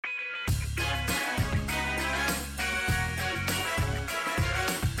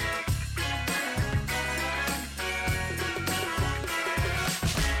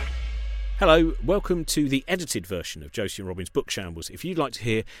Hello, welcome to the edited version of Josie and Robin's Book Shambles. If you'd like to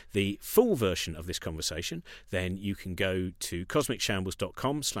hear the full version of this conversation, then you can go to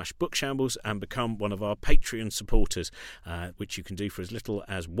cosmicshambles.com/bookshambles and become one of our Patreon supporters, which you can do for as little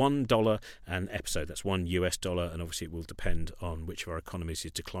as $1 an episode. That's $1, and obviously it will depend on which of our economies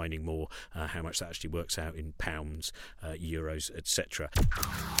is declining more, how much that actually works out in pounds, euros, etc.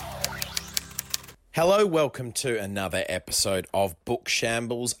 Hello, welcome to another episode of Book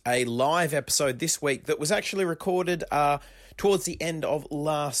Shambles, a live episode this week that was actually recorded towards the end of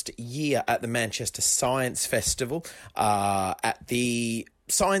last year at the Manchester Science Festival at the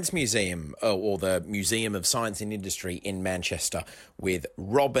Science Museum, or the Museum of Science and Industry in Manchester, with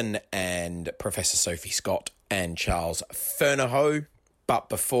Robin and Professor Sophie Scott and Charles Fernyhough. But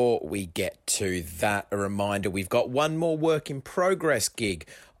before we get to that, a reminder, we've got one more work in progress gig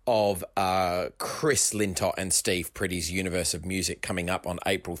of Chris Lintott and Steve Pretty's Universe of Music coming up on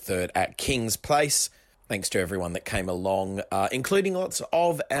April 3rd at King's Place. Thanks to everyone that came along, including lots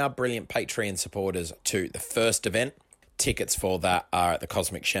of our brilliant Patreon supporters to the first event. Tickets for that are at the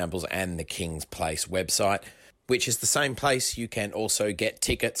Cosmic Shambles and the King's Place website, which is the same place you can also get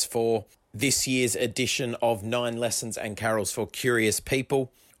tickets for this year's edition of 9 Lessons and Carols for Curious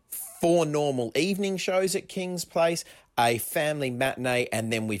People. 4 normal evening shows at King's Place, a family matinee,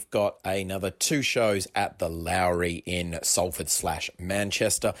 and then we've got another 2 shows at the Lowry in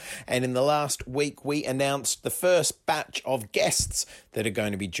Salford/Manchester. And in the last week, we announced the first batch of guests that are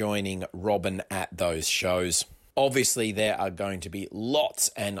going to be joining Robin at those shows. Obviously, there are going to be lots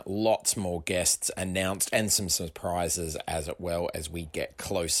and lots more guests announced and some surprises as well as we get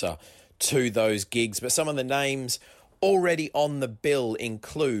closer to those gigs. But some of the names already on the bill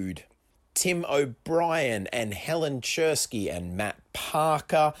include Tim O'Brien and Helen Chersky and Matt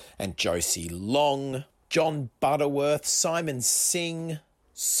Parker and Josie Long, John Butterworth, Simon Singh,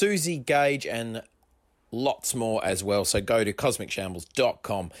 Susie Gage, and lots more as well. So go to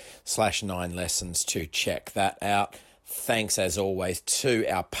cosmicshambles.com/9lessons to check that out. Thanks as always to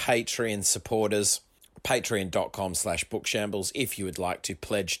our Patreon supporters, patreon.com/bookshambles, if you would like to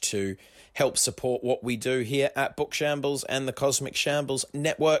pledge to help support what we do here at Book Shambles and the Cosmic Shambles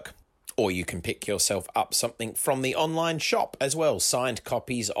Network. Or you can pick yourself up something from the online shop as well. Signed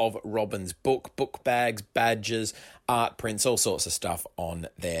copies of Robin's book, book bags, badges, art prints, all sorts of stuff on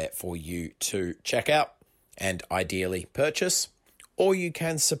there for you to check out and ideally purchase. Or you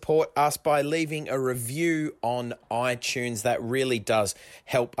can support us by leaving a review on iTunes. That really does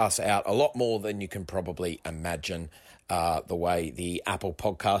help us out a lot more than you can probably imagine, the way the Apple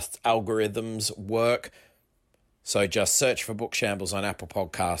Podcasts algorithms work. So just search for Book Shambles on Apple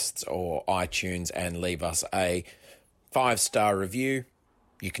Podcasts or iTunes and leave us a 5-star review.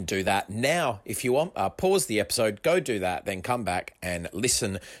 You can do that now if you want. Pause the episode, go do that, then come back and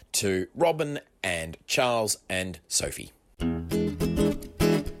listen to Robin and Charles and Sophie.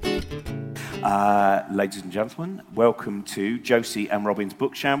 Ladies and gentlemen, welcome to Josie and Robin's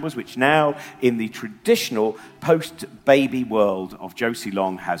Book Shambles, which now, in the traditional post-baby world of Josie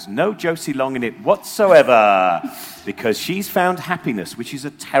Long, has no Josie Long in it whatsoever, because she's found happiness, which is a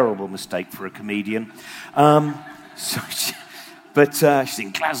terrible mistake for a comedian. She's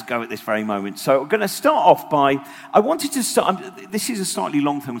in Glasgow at this very moment. So we're going to start off by, this is a slightly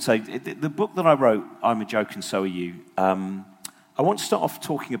long thing to say. The book that I wrote, I'm a Joke and So Are You, I want to start off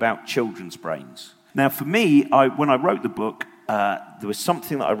talking about children's brains. Now, for me, when I wrote the book, there was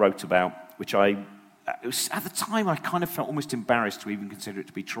something that I wrote about, which at the time, I kind of felt almost embarrassed to even consider it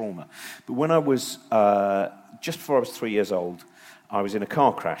to be trauma. But when I was, just before I was 3 years old, I was in a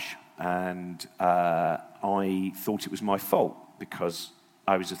car crash, and I thought it was my fault, because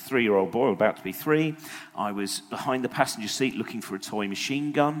I was a 3-year-old boy, about to be 3. I was behind the passenger seat looking for a toy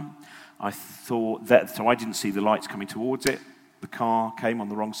machine gun. So I didn't see the lights coming towards it. The car came on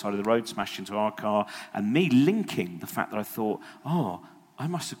the wrong side of the road, smashed into our car, and me linking the fact that I thought, I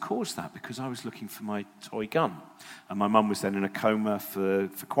must have caused that because I was looking for my toy gun. And my mum was then in a coma for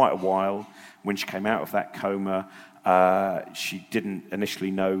quite a while. When she came out of that coma, she didn't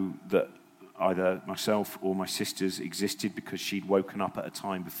initially know that either myself or my sisters existed, because she'd woken up at a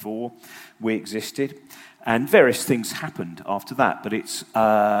time before we existed. And various things happened after that. But it's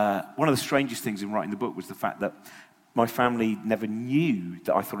one of the strangest things in writing the book was the fact that my family never knew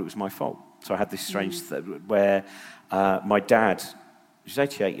that I thought it was my fault. So I had this strange where my dad, who's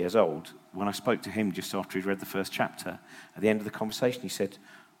 88 years old, when I spoke to him just after he'd read the first chapter, at the end of the conversation, he said,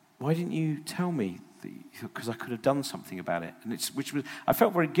 "Why didn't you tell me?" Because I could have done something about it, and which I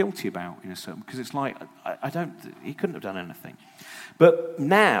felt very guilty about in a certain, because it's like he couldn't have done anything. But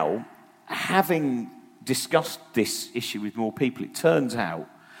now, having discussed this issue with more people, it turns out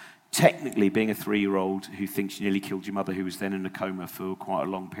technically, being a 3-year-old who thinks you nearly killed your mother, who was then in a coma for quite a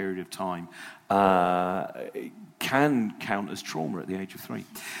long period of time, can count as trauma at the age of 3.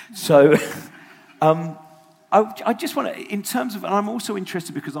 So I just want to, in terms of, and I'm also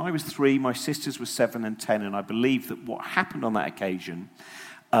interested because I was 3, my sisters were 7 and 10, and I believe that what happened on that occasion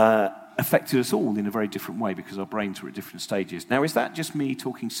affected us all in a very different way because our brains were at different stages. Now, is that just me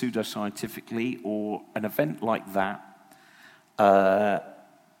talking pseudoscientifically, or an event like that,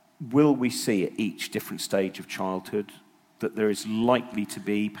 will we see at each different stage of childhood that there is likely to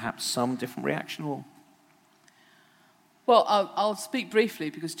be perhaps some different reaction? Or? Well, I'll speak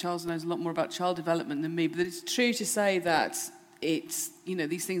briefly because Charles knows a lot more about child development than me, but it's true to say that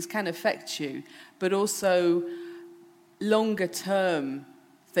these things can affect you, but also longer term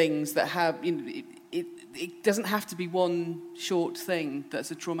things that have, it doesn't have to be one short thing that's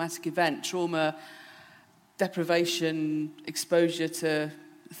a traumatic event. Trauma, deprivation, exposure to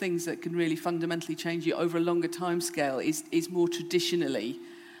things that can really fundamentally change you over a longer time scale is more traditionally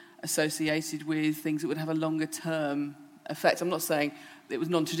associated with things that would have a longer term effect. I'm not saying it was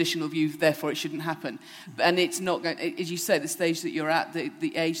non-traditional view, therefore it shouldn't happen. And it's not going, as you say, the stage that you're at,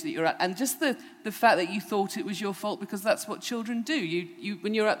 the age that you're at, and just the fact that you thought it was your fault, because that's what children do. You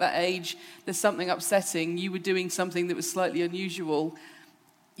when you're at that age, there's something upsetting, you were doing something that was slightly unusual,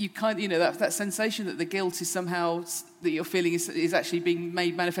 you that sensation that the guilt is somehow, that you're feeling is actually being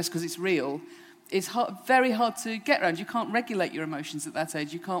made manifest because it's real, is very hard to get around. You can't regulate your emotions at that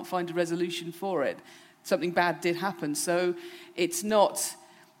age. You can't find a resolution for it. Something bad did happen. So it's not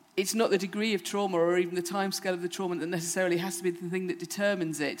the degree of trauma or even the time scale of the trauma that necessarily has to be the thing that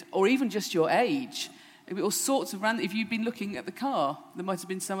determines it, or even just your age. All sorts of random. If you'd been looking at the car, there might have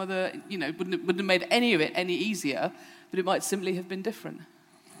been some other, wouldn't have made any of it any easier, but it might simply have been different.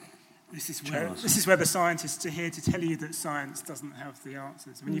 This is where the scientists are here to tell you that science doesn't have the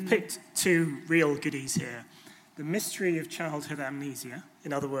answers. I mean, you've picked 2 real goodies here. The mystery of childhood amnesia,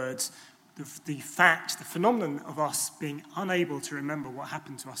 in other words, the phenomenon of us being unable to remember what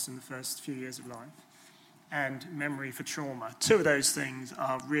happened to us in the first few years of life, and memory for trauma. 2 of those things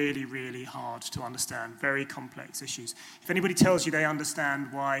are really, really hard to understand, very complex issues. If anybody tells you they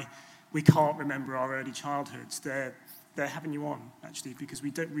understand why we can't remember our early childhoods, they're having you on, actually, because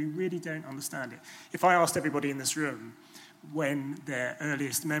we really don't understand it. If I asked everybody in this room when their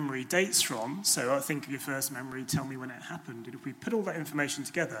earliest memory dates from, so I think of your first memory, tell me when it happened, and if we put all that information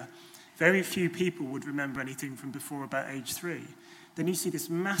together, very few people would remember anything from before about age 3. Then you see this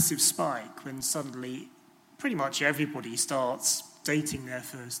massive spike when suddenly pretty much everybody starts dating their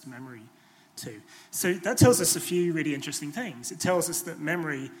first memory too. So that tells us a few really interesting things. It tells us that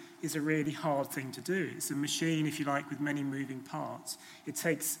memory is a really hard thing to do. It's a machine, if you like, with many moving parts. It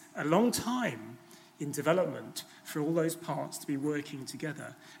takes a long time in development for all those parts to be working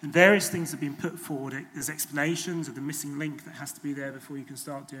together. And various things have been put forward as explanations of the missing link that has to be there before you can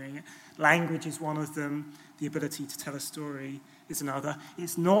start doing it. Language is one of them. The ability to tell a story is another.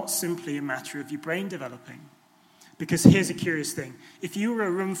 It's not simply a matter of your brain developing. Because here's a curious thing. If you were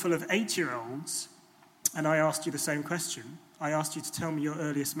a room full of 8-year-olds and I asked you the same question, I asked you to tell me your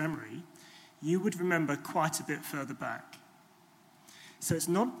earliest memory, you would remember quite a bit further back. So it's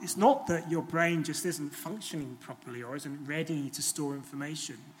not that your brain just isn't functioning properly or isn't ready to store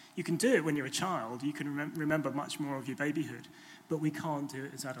information. You can do it when you're a child. You can remember much more of your babyhood. But we can't do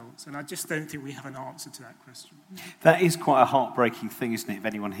it as adults. And I just don't think we have an answer to that question. That is quite a heartbreaking thing, isn't it? If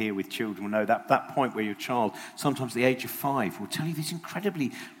anyone here with children will know that point where your child, sometimes at the age of 5, will tell you these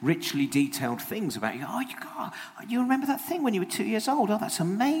incredibly richly detailed things about you. Oh, you remember that thing when you were 2 years old? Oh, that's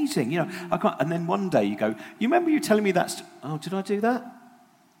amazing. And then one day you go, you remember you telling me that? Oh, did I do that?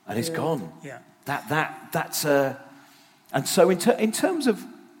 And it's gone. Yeah. And so in terms of,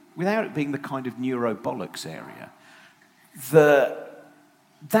 without it being the kind of neurobollocks area,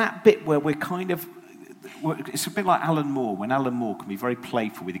 that bit where we're kind of, it's a bit like Alan Moore, when Alan Moore can be very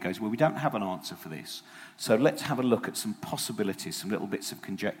playful with it, he goes, well, we don't have an answer for this, so let's have a look at some possibilities, some little bits of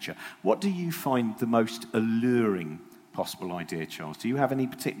conjecture. What do you find the most alluring possible idea, Charles? Do you have any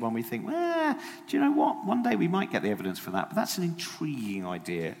particular one where you think, do you know what, one day we might get the evidence for that, but that's an intriguing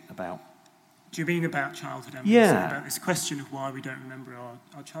idea about... Do you mean about childhood amnesia? Yeah. About this question of why we don't remember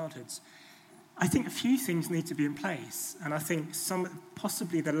our childhoods? I think a few things need to be in place, and I think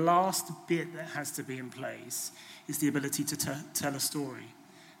possibly the last bit that has to be in place is the ability to tell a story.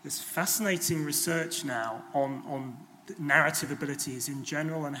 There's fascinating research now on narrative abilities in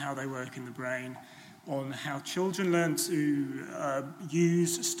general and how they work in the brain, on how children learn to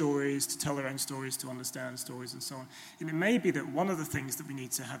use stories, to tell their own stories, to understand stories, and so on. And it may be that one of the things that we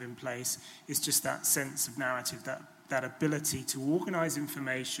need to have in place is just that sense of narrative, that that ability to organise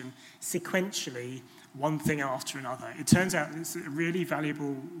information sequentially, one thing after another. It turns out it's a really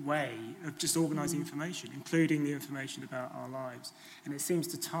valuable way of just organising information, including the information about our lives. And it seems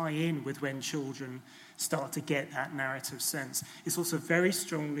to tie in with when children start to get that narrative sense. It's also very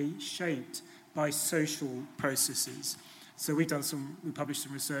strongly shaped by social processes. So we published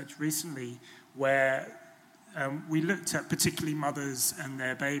some research recently where we looked at particularly mothers and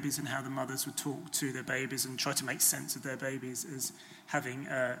their babies and how the mothers would talk to their babies and try to make sense of their babies as having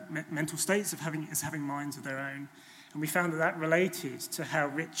mental states, as having minds of their own. And we found that related to how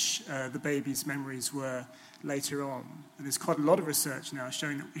rich the baby's memories were later on. And there's quite a lot of research now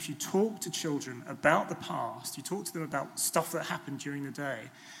showing that if you talk to children about the past, you talk to them about stuff that happened during the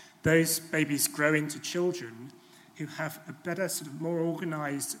day, those babies grow into children who have a better, sort of more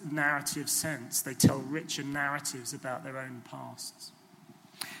organised narrative sense. They tell richer narratives about their own pasts.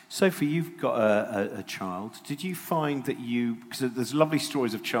 Sophie, you've got a child. Did you find that because there's lovely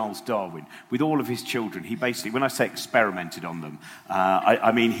stories of Charles Darwin, with all of his children, he basically, when I say experimented on them,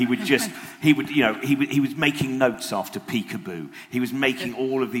 I mean he was making notes after peekaboo. He was making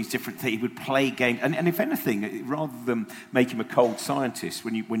all of these different things. He would play games. And if anything, rather than make him a cold scientist,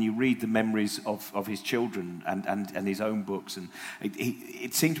 when you read the memories of his children and his own books, and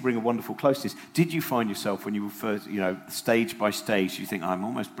it seemed to bring a wonderful closeness. Did you find yourself, when you were first, stage by stage, you think, I'm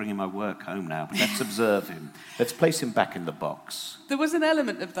almost bringing my work home now, but let's observe him. Let's place him back in the box. There was an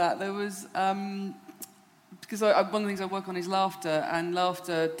element of that. There was, because one of the things I work on is laughter, and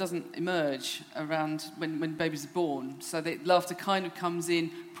laughter doesn't emerge around when babies are born. So laughter kind of comes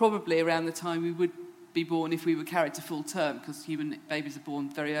in probably around the time we would be born if we were carried to full term, because human babies are born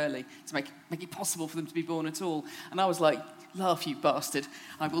very early to make it possible for them to be born at all. And I was like, laugh, you bastard.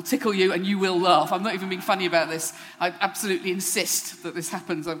 I will tickle you and you will laugh. I'm not even being funny about this. I absolutely insist that this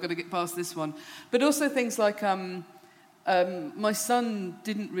happens. I've got to get past this one. But also things like my son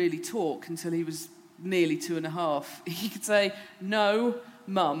didn't really talk until he was nearly 2.5. He could say, no,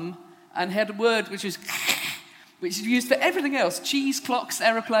 mum, and had a word which is used for everything else. Cheese, clocks,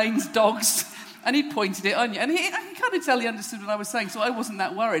 aeroplanes, dogs. And he pointed it on you. And I kind of tell he understood what I was saying, so I wasn't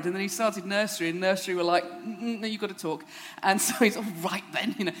that worried. And then he started nursery, and nursery were like, no, you've got to talk. And so he's all right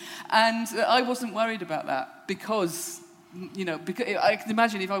then, And I wasn't worried about that because I can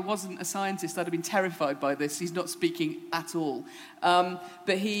imagine if I wasn't a scientist, I'd have been terrified by this. He's not speaking at all.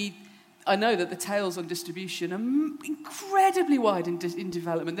 But I know that the tails on distribution are incredibly wide in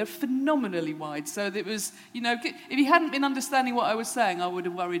development. They're phenomenally wide. So it was, if he hadn't been understanding what I was saying, I would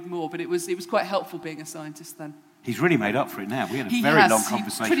have worried more. But it was quite helpful being a scientist then. He's really made up for it now. We had a very long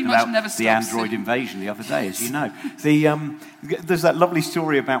conversation about the Android invasion the other day, as you know. There's that lovely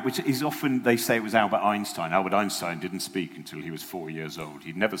story about which is often, they say it was Albert Einstein. Albert Einstein didn't speak until he was 4 years old.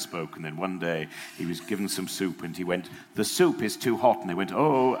 He'd never spoken. Then one day he was given some soup and he went, the soup is too hot. And they went,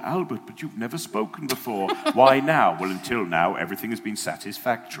 oh, Albert, but you've never spoken before. Why now? Well, until now, everything has been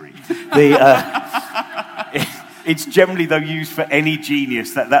satisfactory. It's generally, though, used for any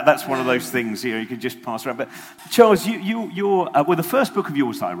genius. That's one of those things, you can just pass around. But Charles, the first book of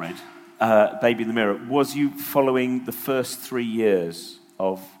yours that I read, Baby in the Mirror, was you following the first 3 years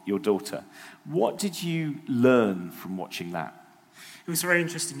of your daughter. What did you learn from watching that? It was very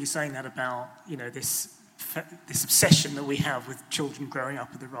interesting you saying that about, this obsession that we have with children growing up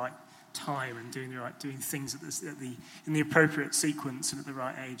at the right time and doing things in the appropriate sequence and at the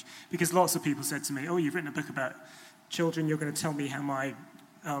right age. Because lots of people said to me, "Oh, you've written a book about children. You're going to tell me how my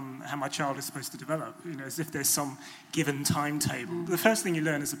child is supposed to develop." As if there's some given timetable. But the first thing you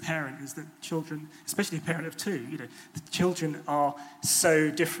learn as a parent is that children, especially a parent of two, the children are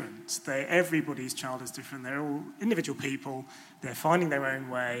so different. Everybody's child is different. They're all individual people. They're finding their own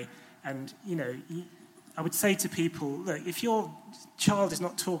way, and I would say to people, look, if your child is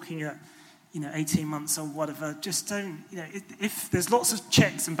not talking at 18 months or whatever, just don't, if there's lots of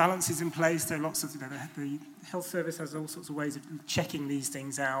checks and balances in place, there are lots of, the health service has all sorts of ways of checking these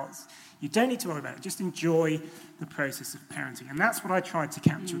things out. You don't need to worry about it. Just enjoy the process of parenting. And that's what I tried to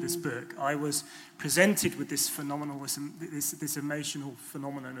capture with this book. I was presented with this this emotional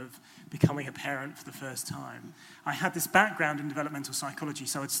phenomenon of becoming a parent for the first time. I had this background in developmental psychology,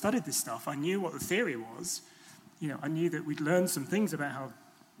 so I'd studied this stuff. I knew what the theory was. I knew that we'd learned some things about how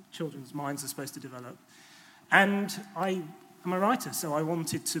children's minds are supposed to develop. And I am a writer, so I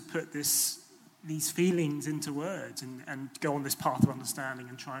wanted to put these feelings into words and go on this path of understanding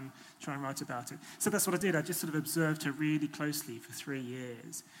and try and write about it. So that's what I did. I just sort of observed her really closely for 3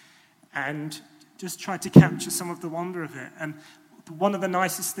 years and just tried to capture some of the wonder of it. And one of the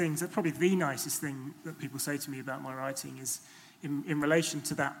nicest things, probably the nicest thing that people say to me about my writing is in relation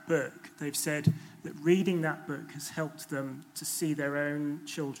to that book, they've said that reading that book has helped them to see their own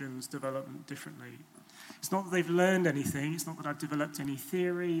children's development differently. It's not that they've learned anything, it's not that I've developed any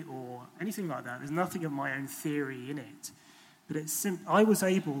theory or anything like that. There's nothing of my own theory in it. But I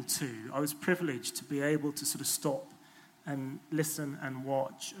was privileged to be able to sort of stop and listen and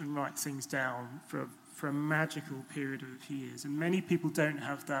watch and write things down for a magical period of years. And many people don't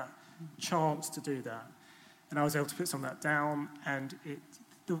have that chance to do that. And I was able to put some of that down, and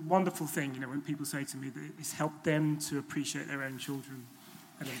the wonderful thing, when people say to me that it's helped them to appreciate their own children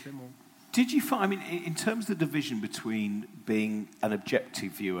a little bit more. Did you find, in terms of the division between being an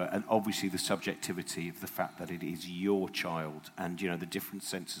objective viewer and obviously the subjectivity of the fact that it is your child and, the different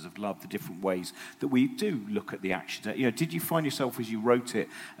senses of love, the different ways that we do look at the action, did you find yourself as you wrote it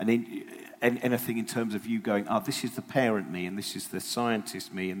and anything in terms of you going, this is the parent me and this is the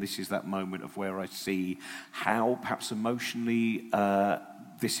scientist me and this is that moment of where I see how perhaps emotionally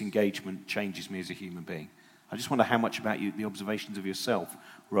this engagement changes me as a human being? I just wonder how much about you, the observations of yourself,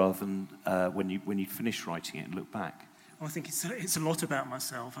 rather than when you finish writing it and look back. Well, I think it's a lot about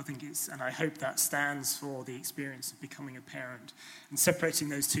myself. I think and I hope that stands for the experience of becoming a parent and separating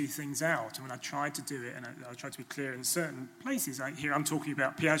those two things out. And when I tried to do it, and I tried to be clear in certain places, here I'm talking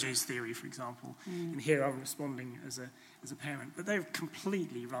about Piaget's theory, for example, and here I'm responding as a parent. But they've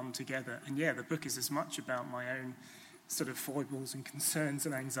completely run together. And the book is as much about my own sort of foibles and concerns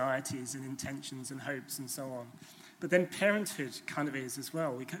and anxieties and intentions and hopes and so on. But then parenthood kind of is as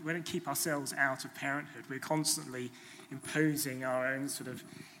well. We don't keep ourselves out of parenthood. We're constantly imposing our own sort of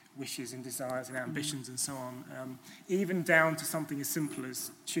wishes and desires and ambitions and so on, even down to something as simple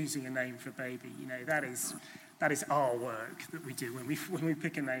as choosing a name for a baby. That is our work that we do when we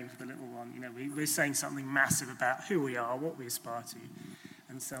pick a name for the little one. We're saying something massive about who we are, what we aspire to,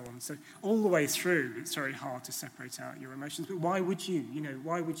 and so on. So all the way through, it's very hard to separate out your emotions. But why would you?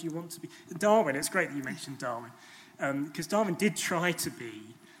 Why would you want to be? Darwin, it's great that you mentioned Darwin, because Darwin did try to be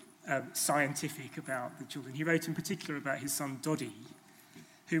scientific about the children. He wrote in particular about his son Doddy,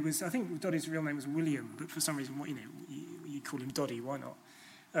 who was, I think Doddy's real name was William, but for some reason, you call him Doddy, why not?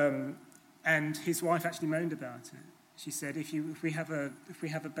 And his wife actually moaned about it. She said, if we have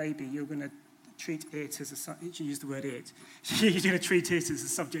a baby, you're going to treat it as she used the word it. You're going to treat it as a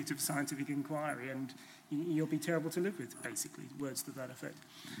subject of scientific inquiry, and you'll be terrible to live with, basically, words to that effect.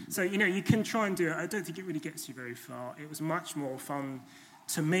 So, you can try and do it. I don't think it really gets you very far. It was much more fun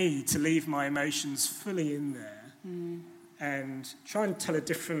to me to leave my emotions fully in there and try and find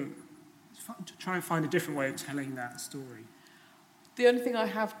a different way of telling that story. The only thing I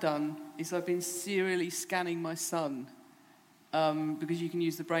have done is I've been serially scanning my son, because you can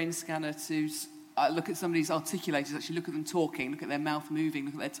use the brain scanner to look at somebody's articulators, actually look at them talking, look at their mouth moving,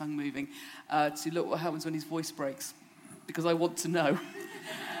 look at their tongue moving, to look what happens when his voice breaks, because I want to know.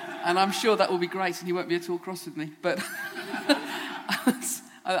 And I'm sure that will be great and he won't be at all cross with me. But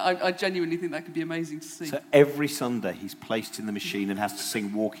I genuinely think that could be amazing to see. So every Sunday he's placed in the machine and has to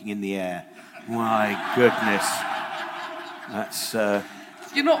sing Walking in the Air. My goodness. That's...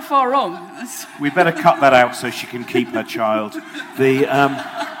 You're not far wrong. We better cut that out so she can keep her child.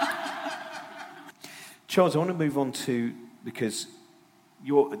 Charles, I want to move on to, because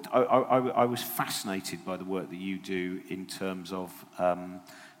I was fascinated by the work that you do in terms of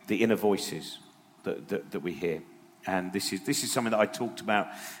the inner voices that we hear. And this is something that I talked about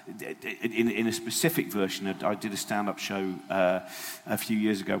in a specific version. I did a stand-up show a few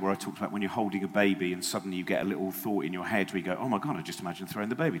years ago where I talked about when you're holding a baby and suddenly you get a little thought in your head where you go, oh my God, I just imagine throwing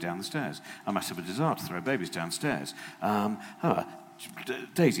the baby down the stairs. I must have a desire to throw babies downstairs.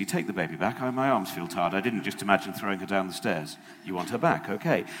 Daisy, take the baby back. My arms feel tired. I didn't just imagine throwing her down the stairs. You want her back,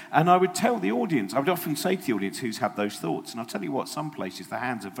 okay. And I would tell the audience, I would often say to the audience who's had those thoughts, and I'll tell you what, some places the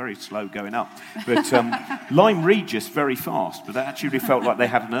hands are very slow going up. But Lyme Regis very fast, but that actually felt like they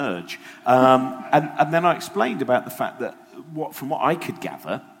had an urge. And then I explained about the fact that from what I could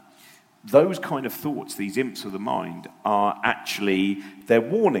gather, those kind of thoughts, these imps of the mind, are actually, they're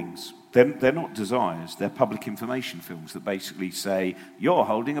warnings. They're not desires, they're public information films that basically say, you're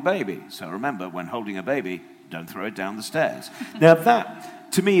holding a baby, so remember, when holding a baby, don't throw it down the stairs. Now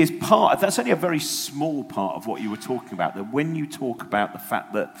that, to me, that's only a very small part of what you were talking about, that when you talk about the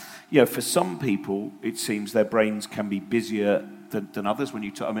fact that, for some people, it seems their brains can be busier than others when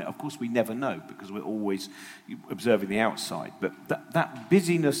you talk. I mean, of course, we never know, because we're always observing the outside, but that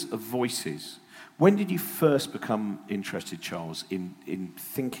busyness of voices. When did you first become interested, Charles, in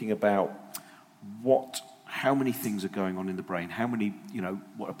thinking about how many things are going on in the brain, how many,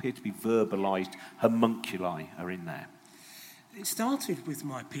 what appear to be verbalized homunculi are in there? It started with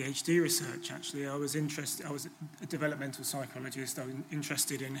my PhD research, actually. I was a developmental psychologist. I was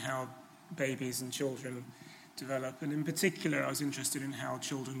interested in how babies and children develop, and in particular, I was interested in how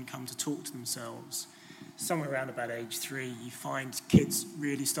children come to talk to themselves. Somewhere around about age 3, you find kids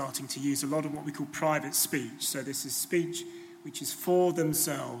really starting to use a lot of what we call private speech. So this is speech which is for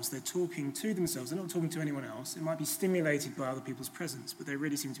themselves. They're talking to themselves. They're not talking to anyone else. It might be stimulated by other people's presence, but they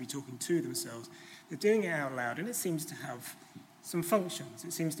really seem to be talking to themselves. They're doing it out loud, and it seems to have some functions.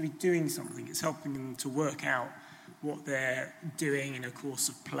 It seems to be doing something. It's helping them to work out what they're doing in a course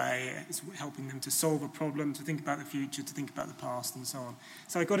of play. It's helping them to solve a problem, to think about the future, to think about the past, and so on.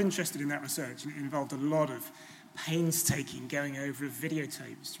 So I got interested in that research, and it involved a lot of painstaking going over of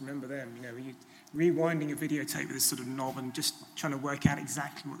videotapes. Remember them? Rewinding a videotape with this sort of knob and just trying to work out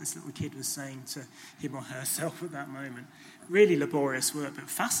exactly what this little kid was saying to him or herself at that moment. Really laborious work, but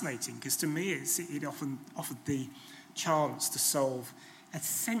fascinating, because to me it often offered the chance to solve a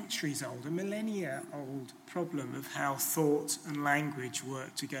centuries-old, a millennia-old problem of how thought and language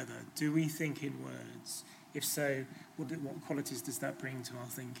work together. Do we think in words? If so, what qualities does that bring to our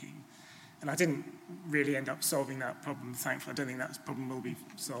thinking? And I didn't really end up solving that problem, thankfully. I don't think that problem will be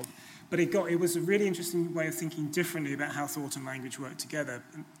solved. But it was a really interesting way of thinking differently about how thought and language work together.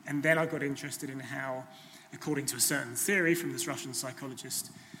 And then I got interested in how, according to a certain theory from this Russian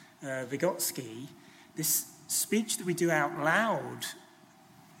psychologist, Vygotsky, this speech that we do out loud,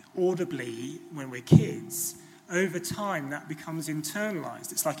 audibly when we're kids, over time that becomes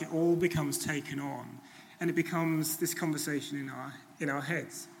internalized. It's like it all becomes taken on, and it becomes this conversation in our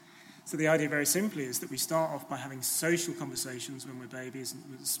heads. So the idea very simply is that we start off by having social conversations when we're babies and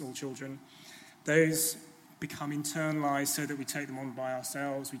with small children. Those become internalized so that we take them on by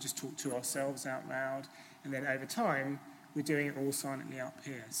ourselves. We just talk to ourselves out loud, and then over time we're doing it all silently up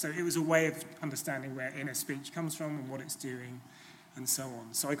here. So it was a way of understanding where inner speech comes from and what it's doing, and so on.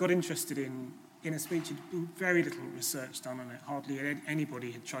 So I got interested in inner speech. There'd been very little research done on it. Hardly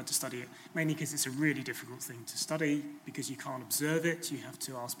anybody had tried to study it, mainly because it's a really difficult thing to study, because you can't observe it. You have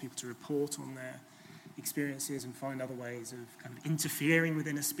to ask people to report on their experiences and find other ways of kind of interfering with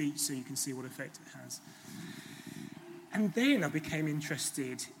inner speech so you can see what effect it has. And then I became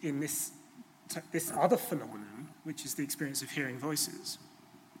interested in this other phenomenon, which is the experience of hearing voices.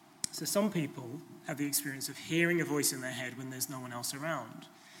 So some people have the experience of hearing a voice in their head when there's no one else around.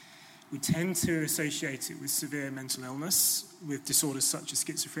 We tend to associate it with severe mental illness, with disorders such as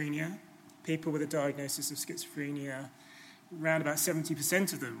schizophrenia. People with a diagnosis of schizophrenia, around about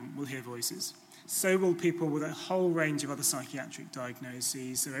 70% of them will hear voices. So will people with a whole range of other psychiatric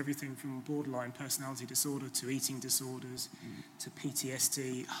diagnoses, so everything from borderline personality disorder to eating disorders to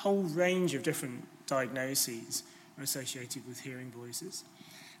PTSD. A whole range of different diagnoses are associated with hearing voices.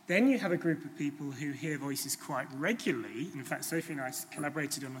 Then you have a group of people who hear voices quite regularly. In fact, Sophie and I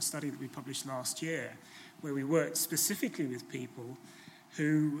collaborated on a study that we published last year where we worked specifically with people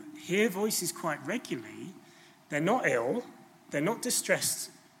who hear voices quite regularly. They're not ill. They're not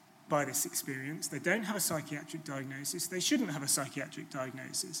distressed by this experience. They don't have a psychiatric diagnosis. They shouldn't have a psychiatric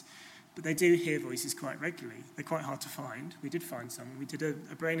diagnosis. But they do hear voices quite regularly. They're quite hard to find. We did find some. We did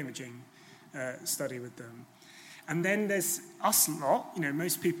a brain imaging study with them. And then there's us lot.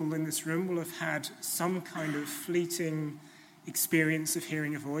 Most people in this room will have had some kind of fleeting experience of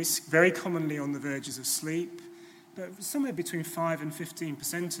hearing a voice, very commonly on the verges of sleep. But somewhere between 5 and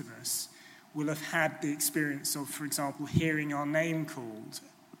 15% of us will have had the experience of, for example, hearing our name called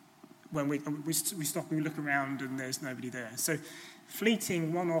when we stop and we look around and there's nobody there. So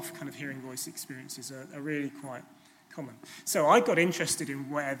fleeting, one-off kind of hearing voice experiences are really quite common. So I got interested in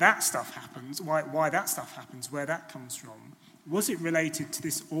where that stuff happens, why that stuff happens, where that comes from. Was it related to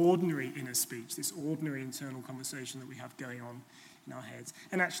this ordinary inner speech, this ordinary internal conversation that we have going on in our heads?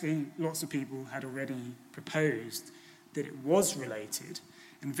 And actually, lots of people had already proposed that it was related.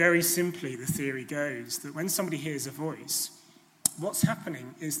 And very simply, the theory goes that when somebody hears a voice, what's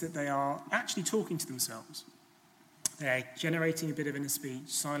happening is that they are actually talking to themselves. They're generating a bit of inner speech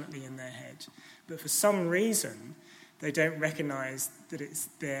silently in their head. But for some reason, they don't recognize that it's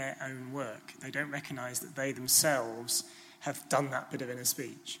their own work. They don't recognize that they themselves have done that bit of inner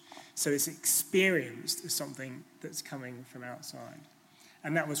speech. So it's experienced as something that's coming from outside.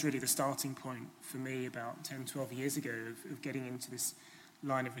 And that was really the starting point for me about 10, 12 years ago of getting into this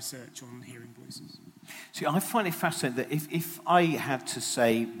line of research on hearing voices. See, I find it fascinating that if I had to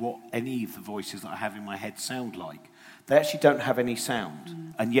say what any of the voices that I have in my head sound like, they actually don't have any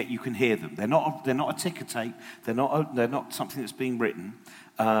sound, and yet you can hear them. They're not a ticker tape. They're not something that's being written.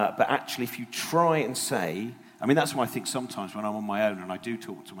 But actually, if you try and say, I mean, that's why I think sometimes when I'm on my own and I do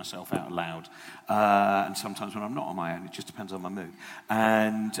talk to myself out loud, and sometimes when I'm not on my own, it just depends on my mood.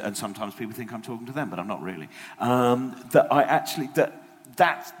 And sometimes people think I'm talking to them, but I'm not really.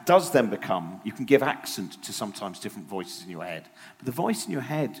 That does then become, you can give accent to sometimes different voices in your head. But the voice in your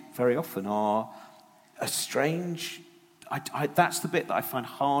head very often are a strange, that's the bit that I find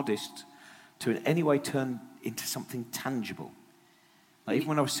hardest to in any way turn into something tangible. Like even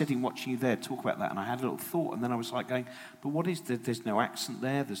when I was sitting watching you there talk about that, and I had a little thought, and then I was like going, but what is there's no accent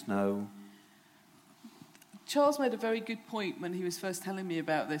there, there's no... Charles made a very good point when he was first telling me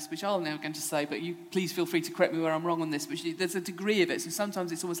about this, which I'm now going to say, but you please feel free to correct me where I'm wrong on this, but there's a degree of it, so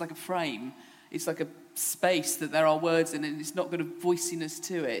sometimes it's almost like a frame. It's like a space that there are words in, and it's not got a voiciness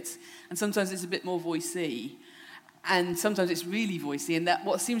to it. And sometimes it's a bit more voicey, and sometimes it's really voicey, and that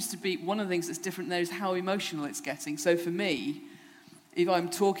what seems to be one of the things that's different there is how emotional it's getting. So for me, if I'm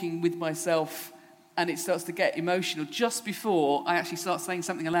talking with myself and it starts to get emotional, just before I actually start saying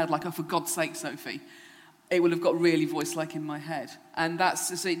something aloud, like, oh, for God's sake, Sophie, it will have got really voice-like in my head. And that's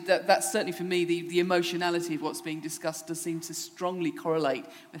certainly for me, the emotionality of what's being discussed does seem to strongly correlate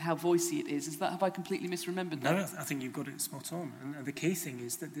with how voicey it is. Have I completely misremembered that? No, I think you've got it spot on. And the key thing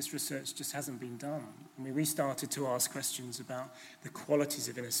is that this research just hasn't been done. I mean, we started to ask questions about the qualities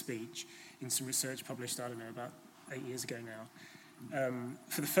of inner speech in some research published, I don't know, about 8 years ago now.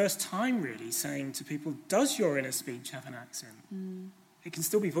 For the first time, really, saying to people, does your inner speech have an accent? It can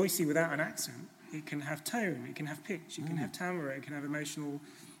still be voicey without an accent. It can have tone, it can have pitch, it can have timbre, it can have emotional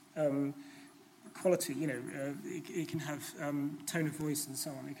quality, it can have tone of voice and so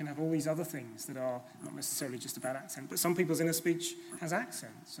on. It can have all these other things that are not necessarily just about accent. But some people's inner speech has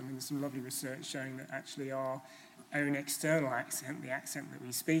accents. I mean, there's some lovely research showing that actually our own external accent, the accent that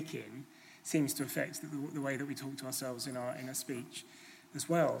we speak in, seems to affect the way that we talk to ourselves in our inner speech as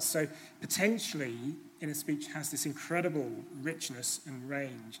well. So potentially, inner speech has this incredible richness and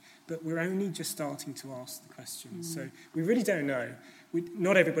range, but we're only just starting to ask the questions. So we really don't know.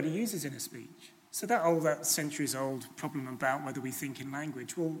 Not everybody uses inner speech. So that centuries-old problem about whether we think in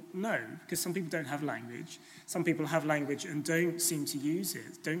language, well, no, because some people don't have language. Some people have language and don't seem to use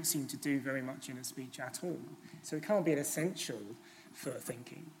it, don't seem to do very much inner speech at all. So it can't be an essential for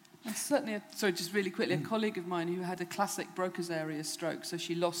thinking. And certainly, just really quickly, a colleague of mine who had a classic Broca's area stroke, so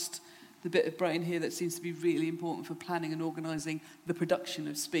she lost the bit of brain here that seems to be really important for planning and organising the production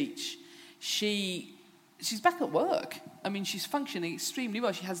of speech. She's back at work. I mean, she's functioning extremely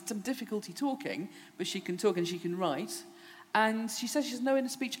well. She has some difficulty talking, but she can talk and she can write. And she says she has no inner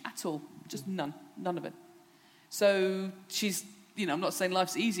speech at all, just none of it. So she's, I'm not saying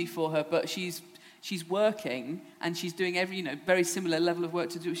life's easy for her, but she's working and she's doing every, very similar level of work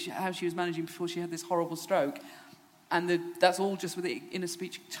to how she was managing before she had this horrible stroke. And that's all just with the inner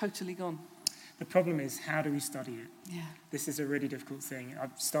speech totally gone. The problem is, how do we study it? Yeah. This is a really difficult thing.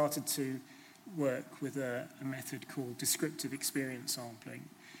 I've started to work with a method called descriptive experience sampling,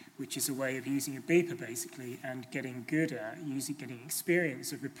 which is a way of using a beeper, basically, and getting good at getting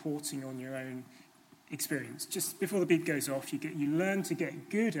experience of reporting on your own experience. Just before the beep goes off, you learn to get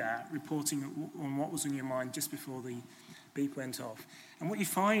good at reporting on what was on your mind just before the beep went off. And what you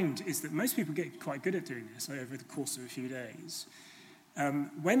find is that most people get quite good at doing this over the course of a few days.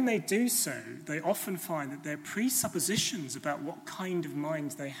 When they do so, they often find that their presuppositions about what kind of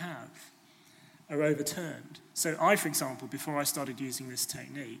mind they have are overturned. So I, for example, before I started using this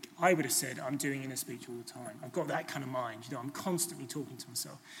technique, I would have said, I'm doing inner speech all the time. I've got that kind of mind. I'm constantly talking to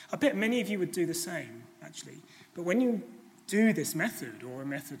myself. I bet many of you would do the same, actually. But when you do this method, or a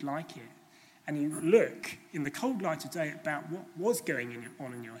method like it, and you look in the cold light of day about what was going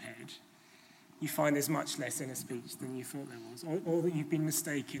on in your head, you find there's much less inner speech than you thought there was, or that you've been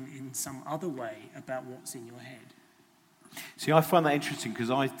mistaken in some other way about what's in your head. See, I find that interesting because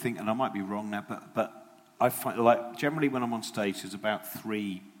I think, and I might be wrong now, but I find, like, generally when I'm on stage, there's about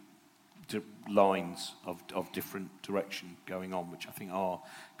three lines of different direction going on, which I think are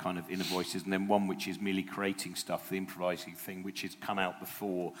kind of inner voices, and then one which is merely creating stuff, the improvising thing, which has come out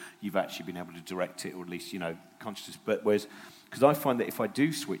before you've actually been able to direct it, or at least, consciousness. But whereas, because I find that if I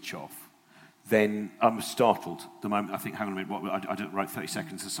do switch off, then I'm startled the moment I think, hang on a minute, I don't write 30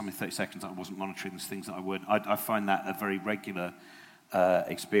 seconds, there's something 30 seconds I wasn't monitoring, there's things that I weren't. I find that a very regular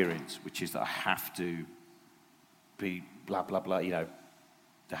experience, which is that I have to be blah, blah, blah, there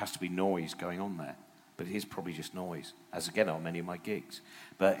has to be noise going on there. But it is probably just noise, as again on many of my gigs.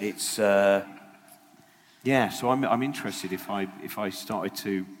 But it's, so I'm interested if I started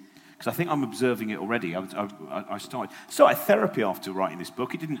to, because I think I'm observing it already. I started therapy after writing this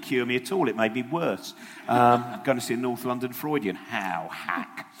book. It didn't cure me at all. It made me worse. Going to see a North London Freudian. How?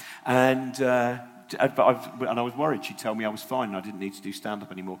 Hack. And and I was worried she'd tell me I was fine and I didn't need to do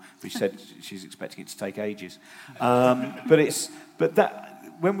stand-up anymore. But she said she's expecting it to take ages.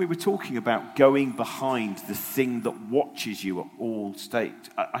 When we were talking about going behind the thing that watches you at all stages,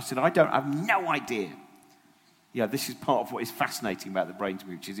 I said, I have no idea. Yeah, this is part of what is fascinating about the brain to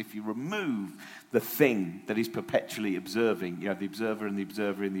me, which is if you remove the thing that is perpetually observing, the observer and the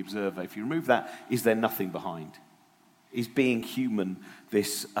observer and the observer, if you remove that, is there nothing behind? Is being human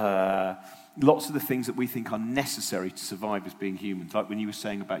this... lots of the things that we think are necessary to survive as being humans, like when you were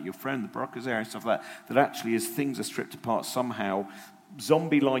saying about your friend, the Broca's and stuff like that actually as things are stripped apart somehow,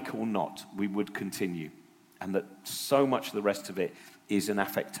 zombie-like or not, we would continue. And that so much of the rest of it is an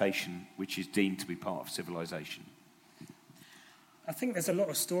affectation which is deemed to be part of civilization. I think there's a lot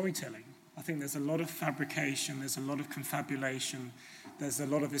of storytelling. I think there's a lot of fabrication, there's a lot of confabulation, there's a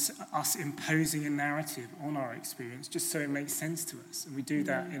lot of us imposing a narrative on our experience just so it makes sense to us. And we do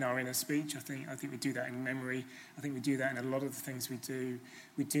that in our inner speech. I think we do that in memory. I think we do that in a lot of the things we do.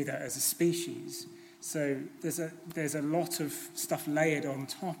 We do that as a species. So there's a lot of stuff layered on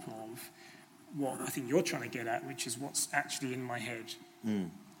top of what I think you're trying to get at, which is what's actually in my head. Mm.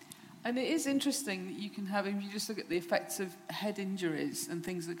 And it is interesting that you can have, if you just look at the effects of head injuries and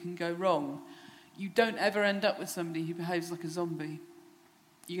things that can go wrong, you don't ever end up with somebody who behaves like a zombie.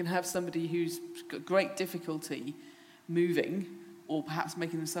 You can have somebody who's got great difficulty moving or perhaps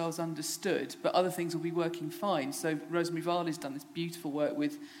making themselves understood, but other things will be working fine. So Rosemary Varley's done this beautiful work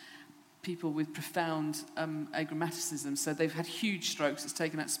with people with profound agrammaticism. So they've had huge strokes. It's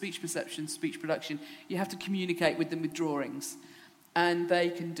taken out speech perception, speech production. You have to communicate with them with drawings. And they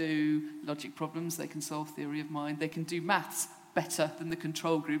can do logic problems, they can solve theory of mind, they can do maths better than the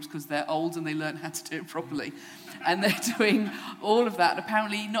control groups because they're old and they learn how to do it properly. And they're doing all of that,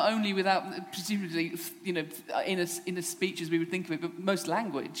 apparently not only without, presumably, in a speech as we would think of it, but most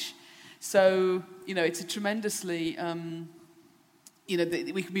language. So, it's a tremendously...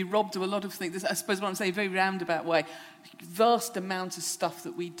 we can be robbed of a lot of things. I suppose what I'm saying, a very roundabout way, vast amount of stuff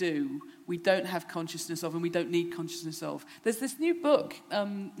that we do, we don't have consciousness of and we don't need consciousness of. There's this new book,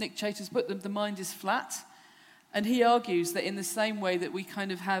 Nick Chater's book, The Mind is Flat, and he argues that in the same way that we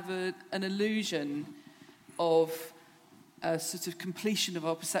kind of have an illusion of a sort of completion of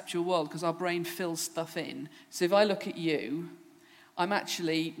our perceptual world because our brain fills stuff in. So if I look at you, I'm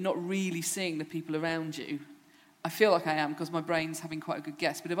actually not really seeing the people around you. I feel like I am because my brain's having quite a good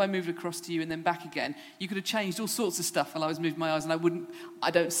guess. But if I moved across to you and then back again, you could have changed all sorts of stuff while I was moving my eyes, and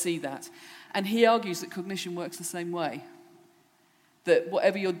I don't see that. And he argues that cognition works the same way. That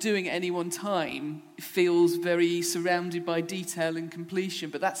whatever you're doing at any one time feels very surrounded by detail and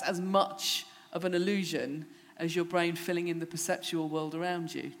completion, but that's as much of an illusion as your brain filling in the perceptual world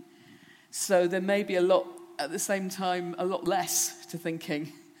around you. So there may be at the same time, a lot less to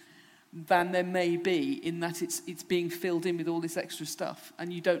thinking than there may be in that it's being filled in with all this extra stuff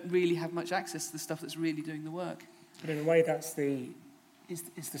and you don't really have much access to the stuff that's really doing the work. But in a way, that's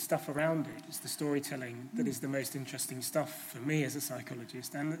it's the stuff around it, it's the storytelling that is the most interesting stuff for me as a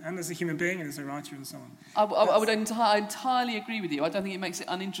psychologist and as a human being and as a writer and so on. I would entirely agree with you. I don't think it makes it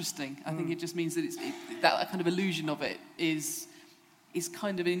uninteresting. I think it just means that that kind of illusion of it is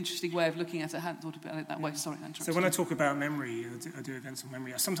kind of an interesting way of looking at it. I hadn't thought about it that way. Sorry, I So when I talk about memory, I do events on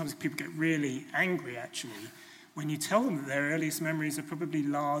memory, sometimes people get really angry, actually, when you tell them that their earliest memories are probably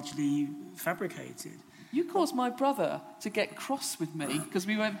largely fabricated. You caused my brother to get cross with me because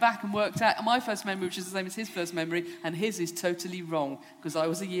we went back and worked out my first memory, which is the same as his first memory, and his is totally wrong because I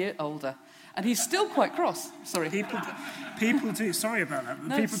was a year older. And he's still quite cross. Sorry. People do. Sorry about that.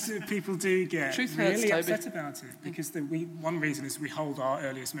 But people do get really upset about it because one reason is we hold our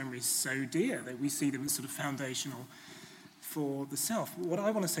earliest memories so dear that we see them as sort of foundational for the self. What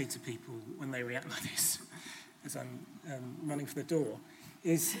I want to say to people when they react like this, as I'm running for the door,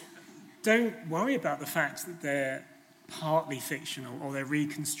 is don't worry about the fact that they're partly fictional or they're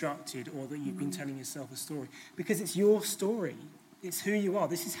reconstructed or that you've been telling yourself a story because it's your story. It's who you are.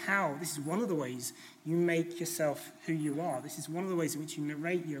 This is one of the ways you make yourself who you are. This is one of the ways in which you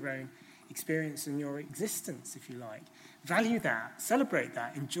narrate your own experience and your existence, if you like. Value that, celebrate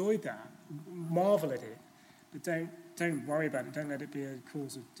that, enjoy that, marvel at it, but don't worry about it. Don't let it be a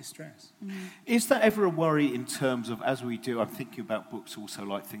cause of distress. Mm. Is that ever a worry in terms of, as we do, I'm thinking about books also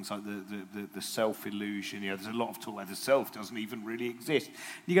like things like the self-illusion. There's a lot of talk where the self doesn't even really exist.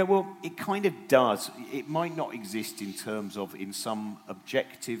 You go, well, it kind of does. It might not exist in terms of, in some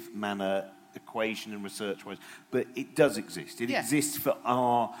objective manner, equation and research-wise, but it does exist. It exists for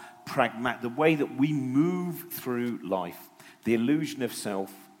our the way that we move through life. The illusion of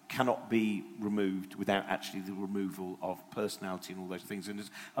self cannot be removed without actually the removal of personality and all those things. And as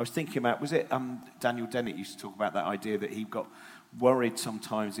I was thinking about, was it Daniel Dennett used to talk about that idea that he got worried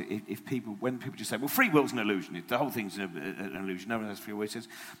sometimes if people, when people just say, well, free will's an illusion, the whole thing's an illusion, no one has free will. He says,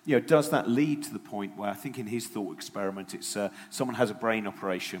 does that lead to the point where, I think in his thought experiment, it's someone has a brain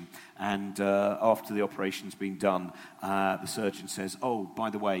operation, and after the operation's been done, the surgeon says, oh, by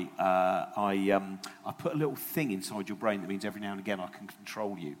the way, I put a little thing inside your brain that means every now and again I can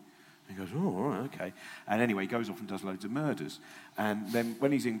control you. He goes, oh, all right, okay. And anyway, he goes off and does loads of murders. And then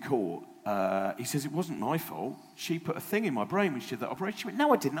when he's in court, he says, it wasn't my fault. She put a thing in my brain when she did that operation. She went,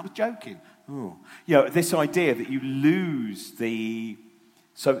 no, I didn't. I was joking. Oh. This idea that you lose the...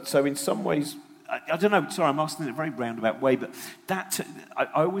 So in some ways... I don't know, sorry, I'm asking in a very roundabout way, but I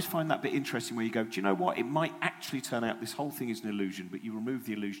always find that a bit interesting where you go, do you know what? It might actually turn out this whole thing is an illusion, but you remove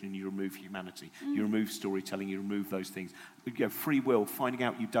the illusion and you remove humanity. You remove storytelling, you remove those things. Free will, finding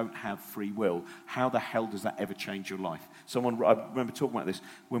out you don't have free will, how the hell does that ever change your life? I remember talking about this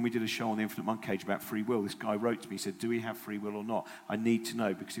when we did a show on the Infinite Monk Cage about free will. This guy wrote to me, he said, do we have free will or not? I need to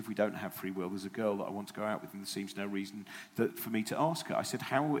know, because if we don't have free will, there's a girl that I want to go out with and there seems no reason for me to ask her. I said,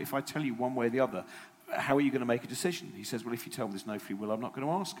 if I tell you one way or the other, how are you going to make a decision? He says, well, if you tell me there's no free will, I'm not going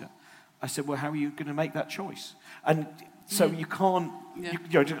to ask her. I said, well, how are you going to make that choice? And so you can't,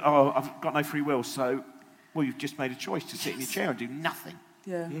 I've got no free will, so, well, you've just made a choice to sit in your chair and do nothing.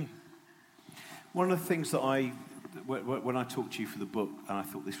 Yeah. One of the things that when I talked to you for the book, and I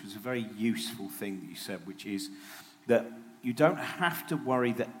thought this was a very useful thing that you said, which is that you don't have to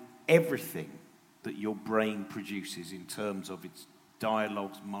worry that everything that your brain produces in terms of its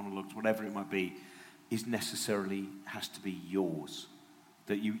dialogues, monologues, whatever it might be, has to be yours.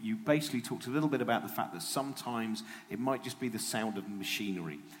 That you basically talked a little bit about the fact that sometimes it might just be the sound of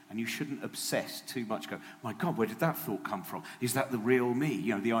machinery, and you shouldn't obsess too much. Go, my God, where did that thought come from? Is that the real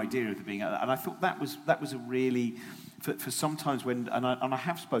me? The idea of the being. And I thought that was a really, for sometimes when, and I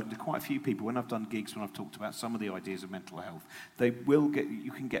have spoken to quite a few people when I've done gigs, when I've talked about some of the ideas of mental health,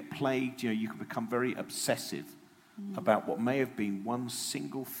 you can get plagued. You can become very obsessive about what may have been one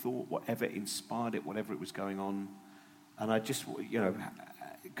single thought, whatever inspired it, whatever it was going on. And I just,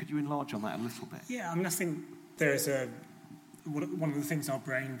 could you enlarge on that a little bit? Yeah, I think there's one of the things our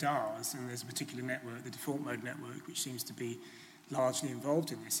brain does, and there's a particular network, the default mode network, which seems to be largely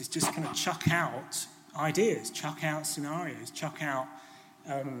involved in this, is just kind of chuck out ideas, chuck out scenarios, chuck out,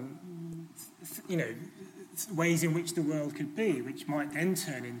 ways in which the world could be, which might then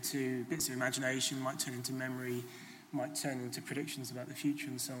turn into bits of imagination, might turn into memory, might turn into predictions about the future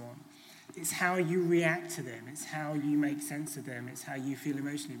and so on. It's how you react to them, it's how you make sense of them, it's how you feel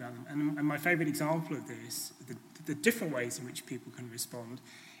emotionally about them. And my favourite example of this, the different ways in which people can respond,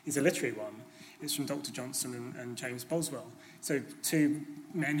 is a literary one. It's from Dr. Johnson and James Boswell. So two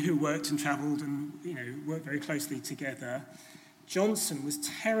men who worked and travelled and worked very closely together. Johnson was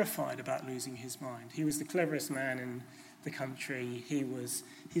terrified about losing his mind. He was the cleverest man in the country.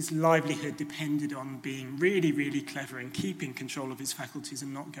 His livelihood depended on being really, really clever and keeping control of his faculties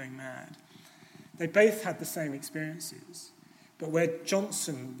and not going mad. They both had the same experiences, but where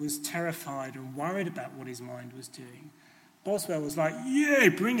Johnson was terrified and worried about what his mind was doing, Boswell was like, yeah,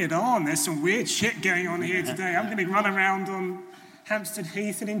 bring it on. There's some weird shit going on here today. I'm going to run around on Hampstead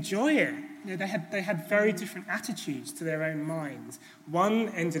Heath and enjoy it. They had very different attitudes to their own minds. One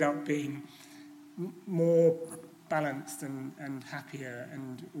ended up being more balanced and happier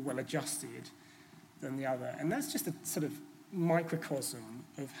and well-adjusted than the other. And that's just a sort of microcosm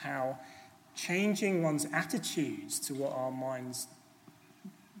of how changing one's attitudes to what our minds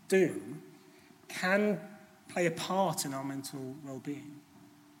do can play a part in our mental well-being.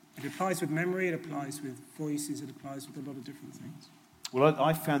 It applies with memory, it applies with voices, it applies with a lot of different things. Well,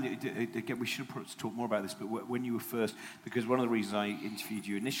 I found it, again, we should have talk more about this, but when you were first, because one of the reasons I interviewed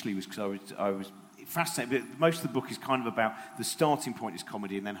you initially was because I was fascinated. Most of the book is kind of about the starting point is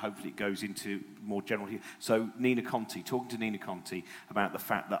comedy, and then hopefully it goes into more general. So Nina Conti, talking to Nina Conti about the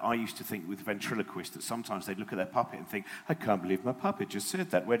fact that I used to think with ventriloquists that sometimes they'd look at their puppet and think, I can't believe my puppet just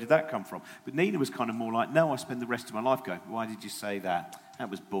said that. Where did that come from? But Nina was kind of more like, no, I spend the rest of my life going, why did you say that? That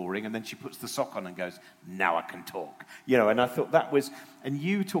was boring. And then she puts the sock on and goes, now I can talk. And I thought that was, and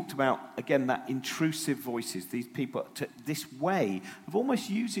you talked about, again, that intrusive voices, these people, this way of almost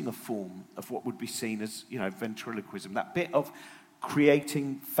using a form of what would be seen as, ventriloquism, that bit of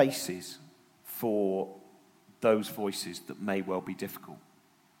creating faces for those voices that may well be difficult.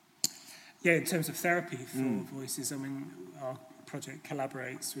 Yeah, in terms of therapy for voices, our project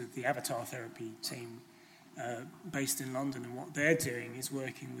collaborates with the Avatar Therapy team based in London, and what they're doing is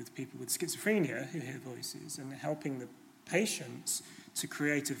working with people with schizophrenia who hear voices and helping the patients to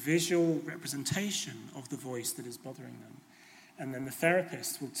create a visual representation of the voice that is bothering them. And then the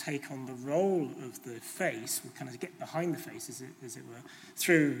therapist will take on the role of the face, will kind of get behind the face, as it were,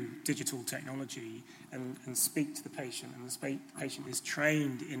 through digital technology and speak to the patient. And the patient is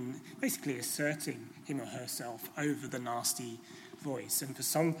trained in basically asserting him or herself over the nasty voice. And for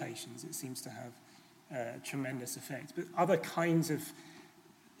some patients, it seems to have tremendous effect. But other kinds of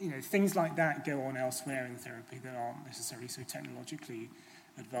things like that go on elsewhere in therapy that aren't necessarily so technologically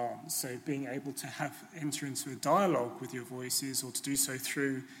advanced. So being able to enter into a dialogue with your voices, or to do so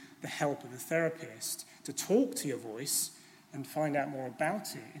through the help of a therapist, to talk to your voice and find out more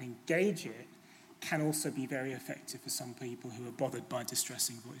about it and engage it, can also be very effective for some people who are bothered by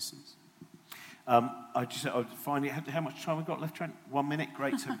distressing voices. Finally, how much time we've got left, Trent? 1 minute,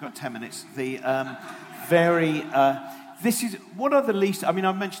 great. So we've got 10 minutes. What are the least... I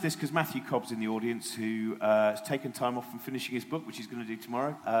mentioned this because Matthew Cobb's in the audience, who has taken time off from finishing his book, which he's going to do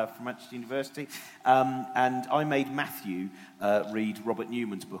tomorrow from Manchester University. And I made Matthew read Robert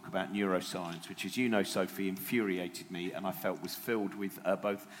Newman's book about neuroscience, which, as you know, Sophie, infuriated me, and I felt was filled with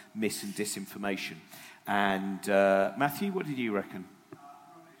both mis and disinformation. And Matthew, what did you reckon?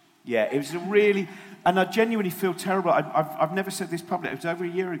 Yeah, it was and I genuinely feel terrible. I've never said this publicly. It was over a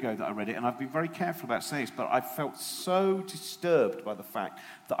year ago that I read it, and I've been very careful about saying this, but I felt so disturbed by the fact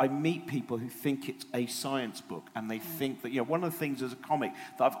that I meet people who think it's a science book, and they think that, one of the things as a comic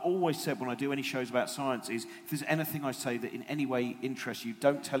that I've always said when I do any shows about science is, if there's anything I say that in any way interests you,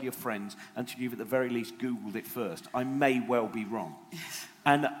 don't tell your friends until you've at the very least Googled it first. I may well be wrong.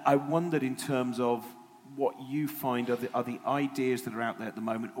 And I wondered, in terms of what you find are the ideas that are out there at the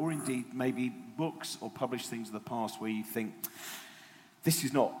moment, or indeed maybe books or published things in the past where you think, this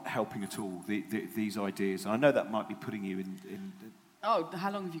is not helping at all, these ideas. And I know that might be putting you in... Oh,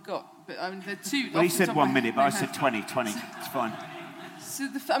 how long have you got? But there are two... Well, he said 1 minute, but I said 20, it's fine. So,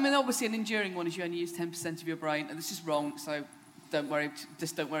 obviously an enduring one is you only use 10% of your brain, and this is wrong, so don't worry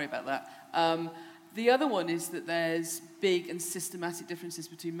about that. The other one is that there's big and systematic differences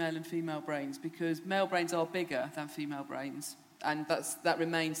between male and female brains, because male brains are bigger than female brains, and that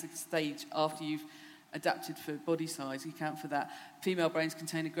remains the stage after you've adapted for body size. You account for that. Female brains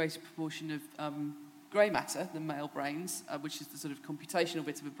contain a greater proportion of grey matter than male brains, which is the sort of computational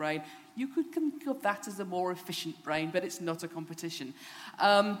bit of a brain. You could think of that as a more efficient brain, but it's not a competition.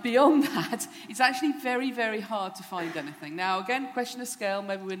 Beyond that, it's actually very, very hard to find anything. Now, again, question of scale,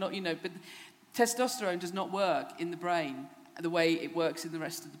 maybe we're not, but... Testosterone does not work in the brain the way it works in the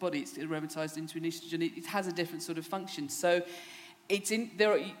rest of the body. It's aromatized into an estrogen. It has a different sort of function. So it's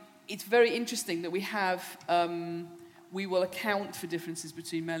very interesting that we will account for differences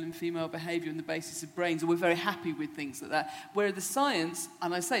between male and female behaviour on the basis of brains, and we're very happy with things like that. Whereas the science,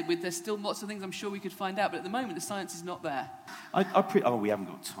 and I say, there's still lots of things I'm sure we could find out, but at the moment the science is not there. We haven't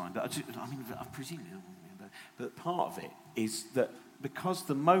got time, but I presume, but part of it is that because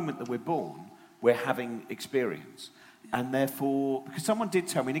the moment that we're born, we're having experience. And therefore, because someone did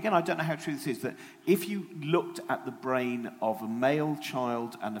tell me, and again, I don't know how true this is, that if you looked at the brain of a male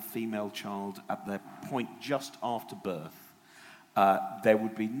child and a female child at their point just after birth, there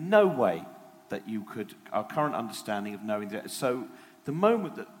would be no way that you could, our current understanding of knowing that. So the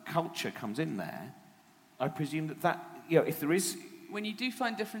moment that culture comes in there, I presume that if there is... When you do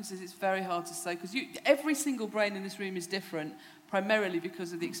find differences, it's very hard to say, because every single brain in this room is different, primarily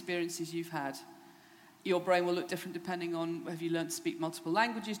because of the experiences you've had. Your brain will look different depending on, have you learned to speak multiple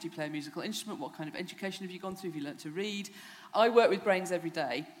languages? Do you play a musical instrument? What kind of education have you gone through? Have you learned to read? I work with brains every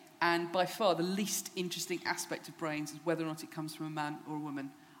day, and by far the least interesting aspect of brains is whether or not it comes from a man or a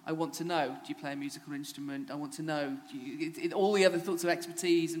woman. I want to know, do you play a musical instrument? I want to know, all the other sorts of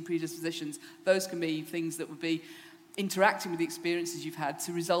expertise and predispositions, those can be things that would be interacting with the experiences you've had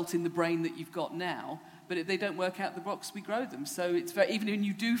to result in the brain that you've got now. But if they don't work out the box, we grow them. So it's even when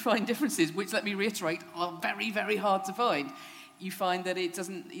you do find differences, which, let me reiterate, are very, very hard to find, you find that it's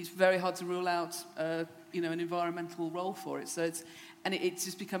very hard to rule out an environmental role for it. So it's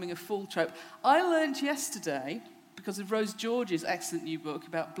just becoming a full trope. I learned yesterday, because of Rose George's excellent new book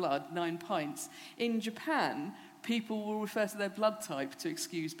about blood, 9 Pints, in Japan, people will refer to their blood type to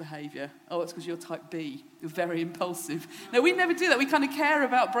excuse behaviour. Oh, it's because you're type B. You're very impulsive. No, we never do that. We kind of care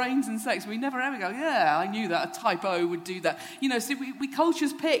about brains and sex. We never ever go, yeah, I knew that. A type O would do that. So we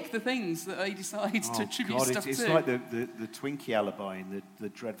cultures pick the things that they decide to attribute stuff to. It's like the Twinkie alibi in the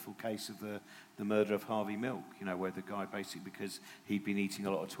dreadful case of the murder of Harvey Milk, where the guy basically, because he'd been eating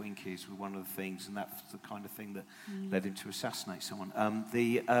a lot of Twinkies, were one of the things, and that's the kind of thing that led him to assassinate someone.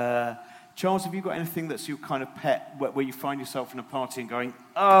 Charles, have you got anything that's your kind of pet, where you find yourself in a party and going,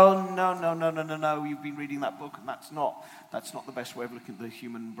 oh, no, you've been reading that book, and that's not the best way of looking at the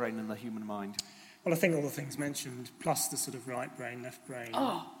human brain and the human mind. Well, I think all the things mentioned, plus the sort of right brain, left brain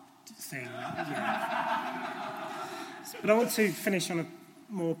thing. Yeah. But I want to finish on a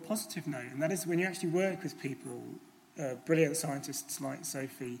more positive note, and that is when you actually work with people, brilliant scientists like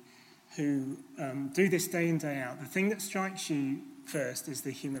Sophie, who do this day in, day out, the thing that strikes you first is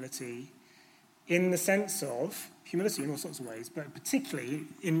the humility, in the sense of humility in all sorts of ways, but particularly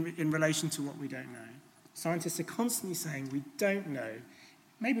in relation to what we don't know. Scientists are constantly saying, we don't know.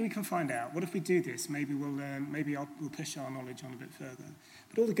 Maybe we can find out. What if we do this? Maybe we'll learn. Maybe we'll push our knowledge on a bit further.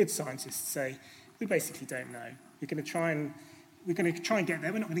 But all the good scientists say, we basically don't know. We're going to try and get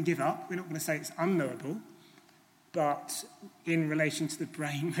there. We're not going to give up. We're not going to say it's unknowable. But in relation to the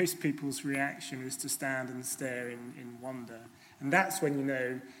brain, most people's reaction is to stand and stare in wonder. And that's when you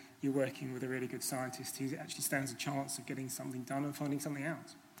know you're working with a really good scientist who actually stands a chance of getting something done and finding something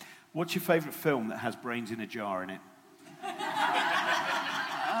out. What's your favourite film that has brains in a jar in it?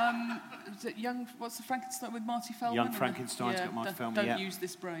 Is it what's the Frankenstein with Marty Feldman? Young Frankenstein's got Marty Feldman, Don't use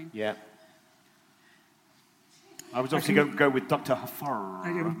this brain. Yeah. I was obviously going to go with Dr. Hafar.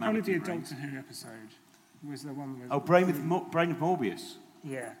 I would probably be a Doctor Who episode. Was the one with... Brain of Morbius.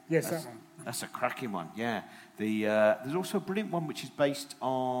 Yeah, yes, that one. That's a cracking one, yeah. There's also a brilliant one which is based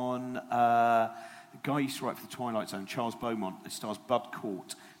on the guy who used to write for The Twilight Zone, Charles Beaumont. It stars Bud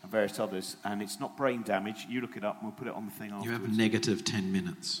Cort and various others, and it's not brain damage. You look it up and we'll put it on the thing afterwards. You have negative 10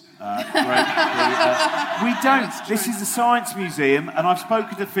 minutes. Great. We don't. This is a science museum, and I've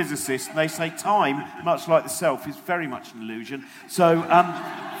spoken to physicists, and they say time, much like the self, is very much an illusion. So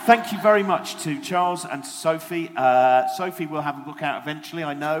thank you very much to Charles and to Sophie. Sophie will have a book out eventually,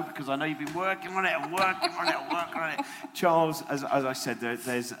 I know, because I know you've been working on it. Charles, as I said,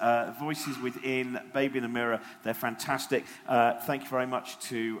 there's Voices Within, Baby in the Mirror. They're fantastic. Thank you very much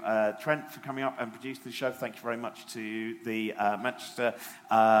to Trent for coming up and producing the show. Thank you very much to the Manchester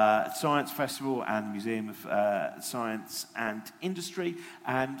Science Festival and Museum of Science and Industry.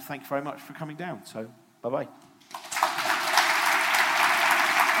 And thank you very much for coming down. So, bye-bye.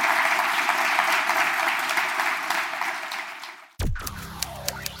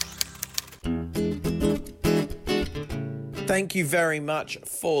 Thank you very much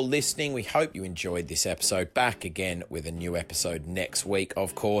for listening. We hope you enjoyed this episode. Back again with a new episode next week,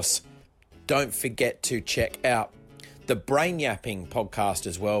 of course. Don't forget to check out the Brain Yapping podcast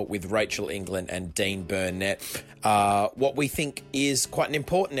as well with Rachel England and Dean Burnett. What we think is quite an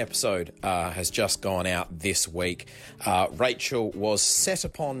important episode has just gone out this week. Rachel was set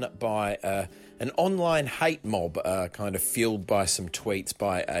upon by an online hate mob, kind of fueled by some tweets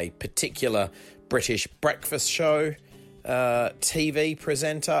by a particular British breakfast show TV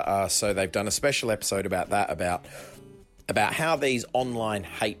presenter. So they've done a special episode about that, about how these online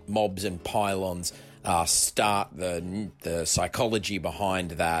hate mobs and pylons start, the psychology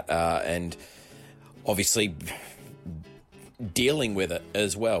behind that, and obviously dealing with it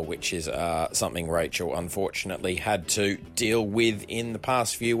as well, which is something Rachel unfortunately had to deal with in the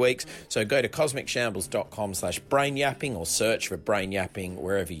past few weeks. So go to cosmicshambles.com/brainyapping or search for Brain Yapping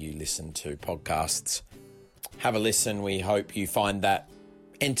wherever you listen to podcasts. Have a listen. We hope you find that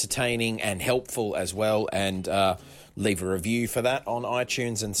entertaining and helpful as well, and leave a review for that on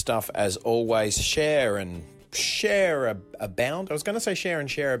iTunes and stuff. As always, share and share abound. I was going to say share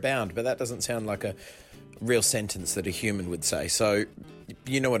and share abound, but that doesn't sound like a real sentence that a human would say. So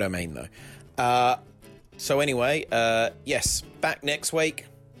you know what I mean, though. So anyway, yes, back next week.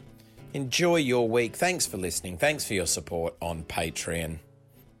 Enjoy your week. Thanks for listening. Thanks for your support on Patreon.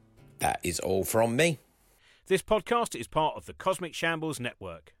 That is all from me. This podcast is part of the Cosmic Shambles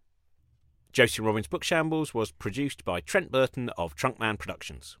Network. Josie Robbins' Book Shambles was produced by Trent Burton of Trunkman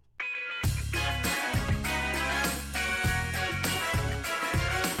Productions.